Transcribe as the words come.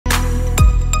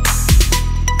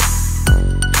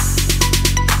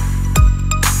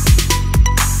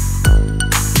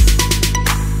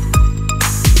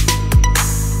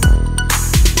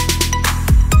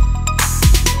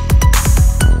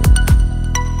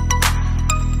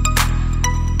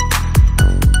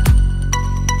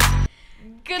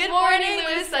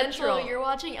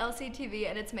watching LCTV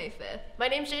and it's May 5th. My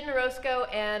name's Jaden Roscoe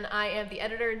and I am the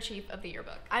editor-in-chief of the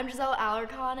yearbook. I'm Giselle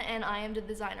Alarcon and I am the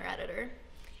designer editor.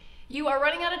 You are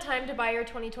running out of time to buy your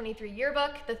 2023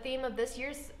 yearbook. The theme of this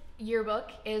year's yearbook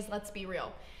is Let's Be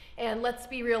Real. And let's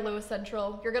be real, Lewis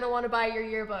Central, you're gonna wanna buy your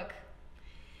yearbook.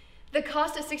 The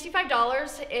cost is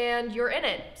 $65 and you're in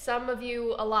it. Some of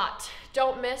you a lot.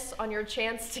 Don't miss on your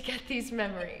chance to get these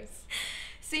memories.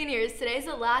 Seniors, today's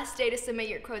the last day to submit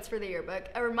your quotes for the yearbook.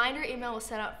 A reminder email was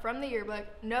sent out from the yearbook.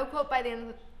 No quote by the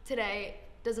end of today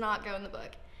does not go in the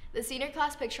book. The senior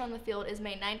class picture on the field is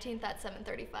May 19th at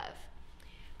 7:35.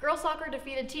 Girls soccer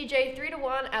defeated TJ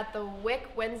 3-1 at the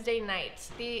WIC Wednesday night.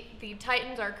 The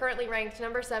Titans are currently ranked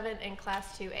number 7 in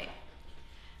Class 2A.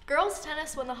 Girls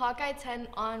tennis won the Hawkeye 10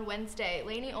 on Wednesday.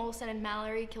 Lainey Olson and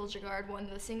Mallory Kildegard won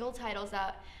the single titles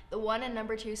at the 1 and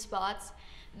number 2 spots.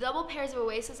 The double pairs of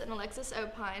Oasis and Alexis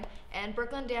Opine and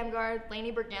Brooklyn Damgard,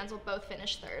 Lainey Berganzel both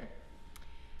finished 3rd.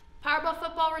 Powerball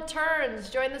football returns.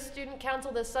 Join the Student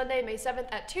Council this Sunday, May 7th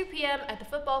at 2 p.m. at the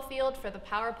football field for the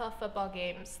Powerpuff football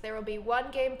games. There will be one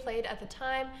game played at the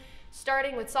time,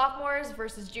 starting with sophomores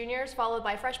versus juniors, followed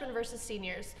by freshmen versus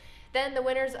seniors. Then the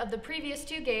winners of the previous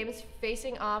 2 games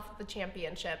facing off the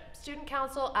championship. Student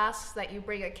Council asks that you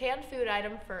bring a canned food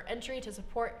item for entry to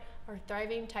support our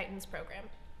Thriving Titans program.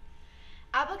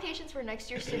 Applications for next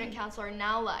year's Student Council are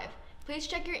now live. Please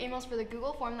check your emails for the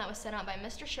Google form that was sent out by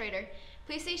Mr. Schrader.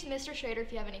 Please see Mr. Schrader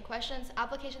if you have any questions.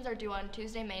 Applications are due on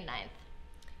Tuesday, May 9th.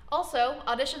 Also,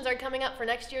 auditions are coming up for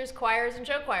next year's choirs and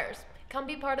show choirs. Come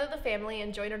be part of the family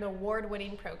and join an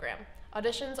award-winning program.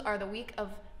 Auditions are the week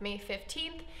of May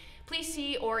 15th. Please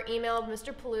see or email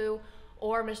Mr. Palou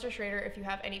or Mr. Schrader if you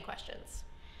have any questions.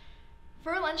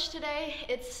 For lunch today,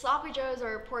 it's sloppy joes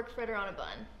or pork fritter on a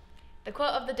bun. The quote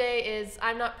of the day is,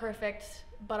 "I'm not perfect,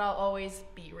 but I'll always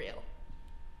be real."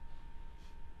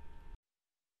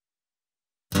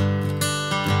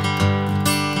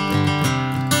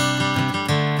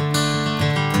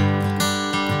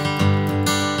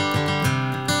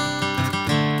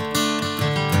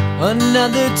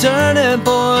 Another turning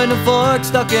point, a fork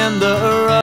stuck in the road.